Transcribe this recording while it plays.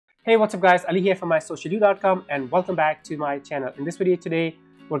Hey, what's up guys, Ali here from mysocialyou.com and welcome back to my channel. In this video today,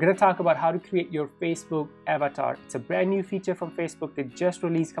 we're going to talk about how to create your Facebook avatar. It's a brand new feature from Facebook that just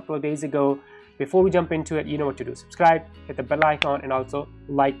released a couple of days ago. Before we jump into it, you know what to do. Subscribe, hit the bell icon, and also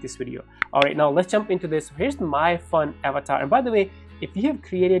like this video. Alright, now let's jump into this. Here's my fun avatar. And by the way, if you have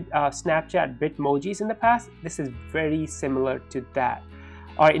created Snapchat Bitmojis in the past, this is very similar to that.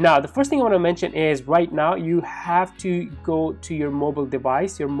 Alright, now the first thing I want to mention is right now you have to go to your mobile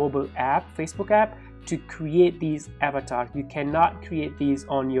device, your mobile app, Facebook app, to create these avatars. You cannot create these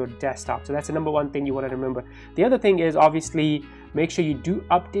on your desktop. So that's the number one thing you want to remember. The other thing is obviously make sure you do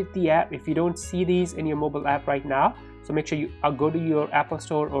update the app if you don't see these in your mobile app right now. So make sure you go to your Apple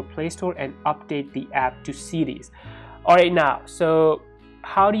Store or Play Store and update the app to see these. Alright, now, so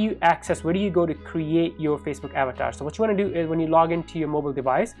how do you access, where do you go to create your Facebook avatar? So what you want to do is when you log into your mobile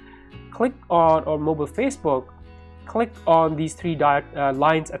device, click on, or mobile Facebook, click on these three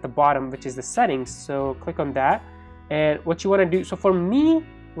lines at the bottom, which is the settings. So click on that, and what you want to do, so for me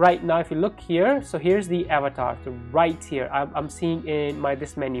right now, if you look here, so here's the avatar. So right here I'm seeing in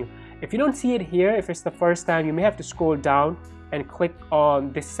this menu. If you don't see it here, if it's the first time, you may have to scroll down and click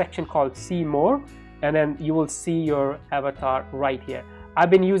on this section called see more, and then you will see your avatar right here. I've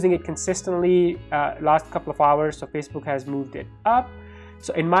been using it consistently last couple of hours, so Facebook has moved it up.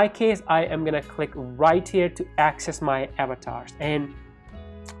 So in my case, I am gonna click right here to access my avatars, and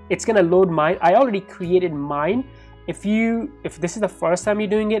it's gonna load mine. I already created mine. If this is the first time you're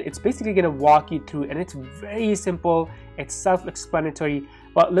doing it, it's basically gonna walk you through, and it's very simple. It's self-explanatory.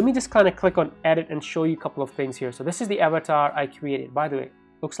 But let me just kind of click on edit and show you a couple of things here. So this is the avatar I created. By the way,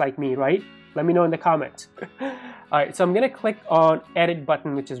 looks like me, right? Let me know in the comments. Alright, so I'm gonna click on edit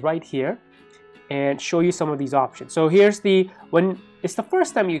button, which is right here, and show you some of these options. So here's when it's the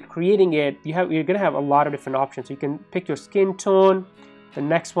first time you're creating it, you're gonna have a lot of different options. So you can pick your skin tone. The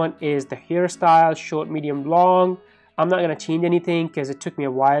next one is the hairstyle, short, medium, long. I'm not gonna change anything because it took me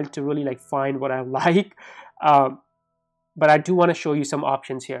a while to really find what I like. But I do want to show you some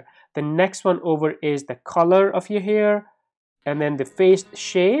options here. The next one over is the color of your hair, and then the face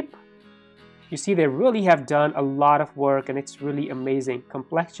shape. You see, they really have done a lot of work, and it's really amazing.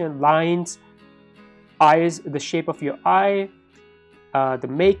 Complexion, lines, eyes, the shape of your eye, the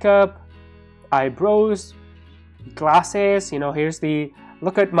makeup, eyebrows, glasses. You know,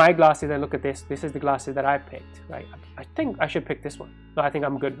 look at my glasses and look at this. This is the glasses that I picked, right? I think I should pick this one. No, I think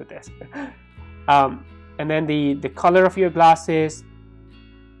I'm good with this. And then the color of your glasses,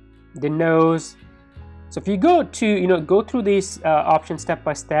 the nose. So if you go through these options step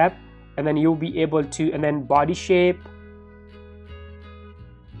by step, and then you'll be able to, and then body shape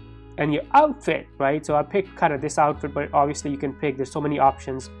and your outfit, right? So I picked kind of this outfit, but obviously you can pick, there's so many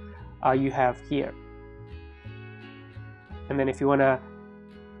options you have here. And then if you want a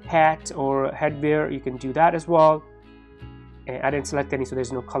hat or headwear, you can do that as well. And I didn't select any, so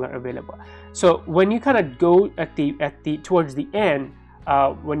there's no color available. So when you kind of go towards the end,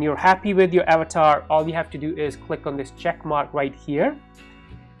 when you're happy with your avatar, all you have to do is click on this check mark right here,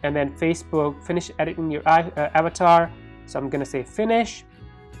 and then Facebook, finish editing your avatar. So I'm gonna say finish,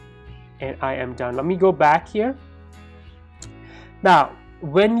 and I am done. Let me go back here. Now,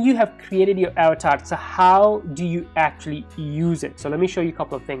 when you have created your avatar, so how do you actually use it? So let me show you a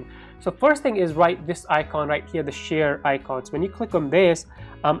couple of things. So first thing is this icon right here, the share icons. When you click on this,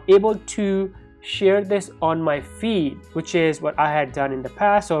 I'm able to share this on my feed, which is what I had done in the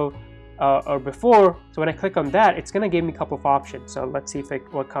past or before. So when I click on that, it's gonna give me a couple of options. So let's see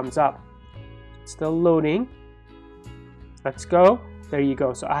what comes up. It's still loading. Let's go. There you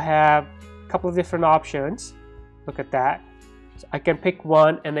go. So I have a couple of different options. Look at that. So I can pick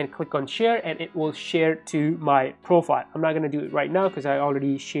one and then click on share, and it will share to my profile. I'm not gonna do it right now because I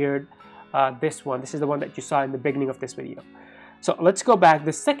already shared this one. This is the one that you saw in the beginning of this video. So let's go back.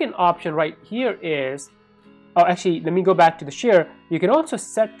 The second option right here is, oh, actually, let me go back to the share. You can also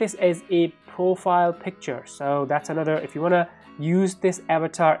set this as a profile picture. So that's another, if you want to use this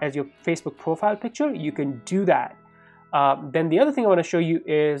avatar as your Facebook profile picture, you can do that. Then the other thing I want to show you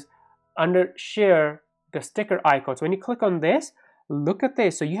is under share, the sticker icon. So when you click on this, look at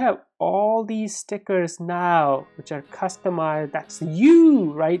this. So you have all these stickers now, which are customized. That's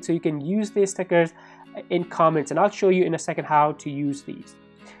you, right? So you can use these stickers in comments, and I'll show you in a second how to use these.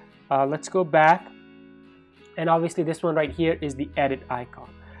 Let's go back. And obviously this one right here is the edit icon.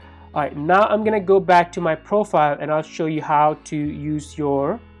 All right, now I'm gonna go back to my profile, and I'll show you how to use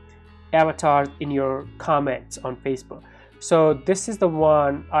your avatars in your comments on Facebook. So this is the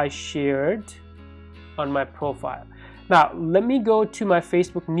one I shared on my profile. Now let me go to my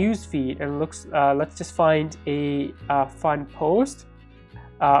Facebook news feed and let's just find a fun post.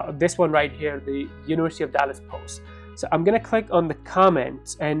 this one right here, the University of Dallas post. So I'm gonna click on the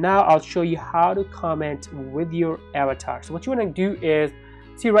comments, and now I'll show you how to comment with your avatar. So what you want to do is,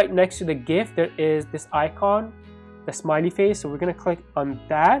 see right next to the GIF there is this icon, the smiley face. So we're gonna click on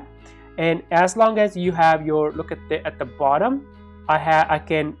that, and as long as you have your, look at the bottom, I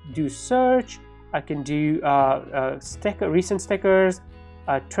can do search, I can do recent stickers,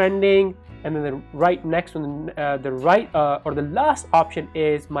 trending, and then the right next one, the right or the last option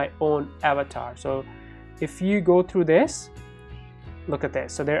is my own avatar. So if you go through this, look at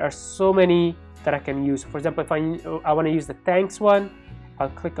this. So there are so many that I can use. For example, if I want to use the thanks one, I'll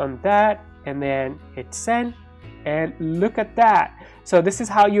click on that and then hit send, and look at that. So this is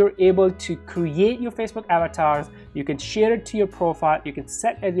how you're able to create your Facebook avatars. You can share it to your profile, you can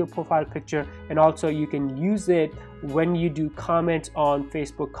set as your profile picture, and also you can use it when you do comments on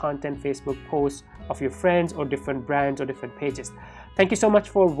Facebook content, Facebook posts of your friends or different brands or different pages. Thank you so much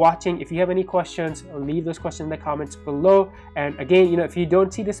for watching. If you have any questions, leave those questions in the comments below. And again, if you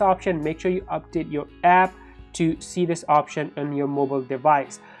don't see this option, make sure you update your app to see this option on your mobile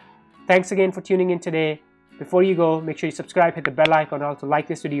device. Thanks again for tuning in today. Before you go, make sure you subscribe, hit the bell icon, and also like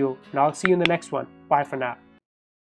this video, and I'll see you in the next one. Bye for now.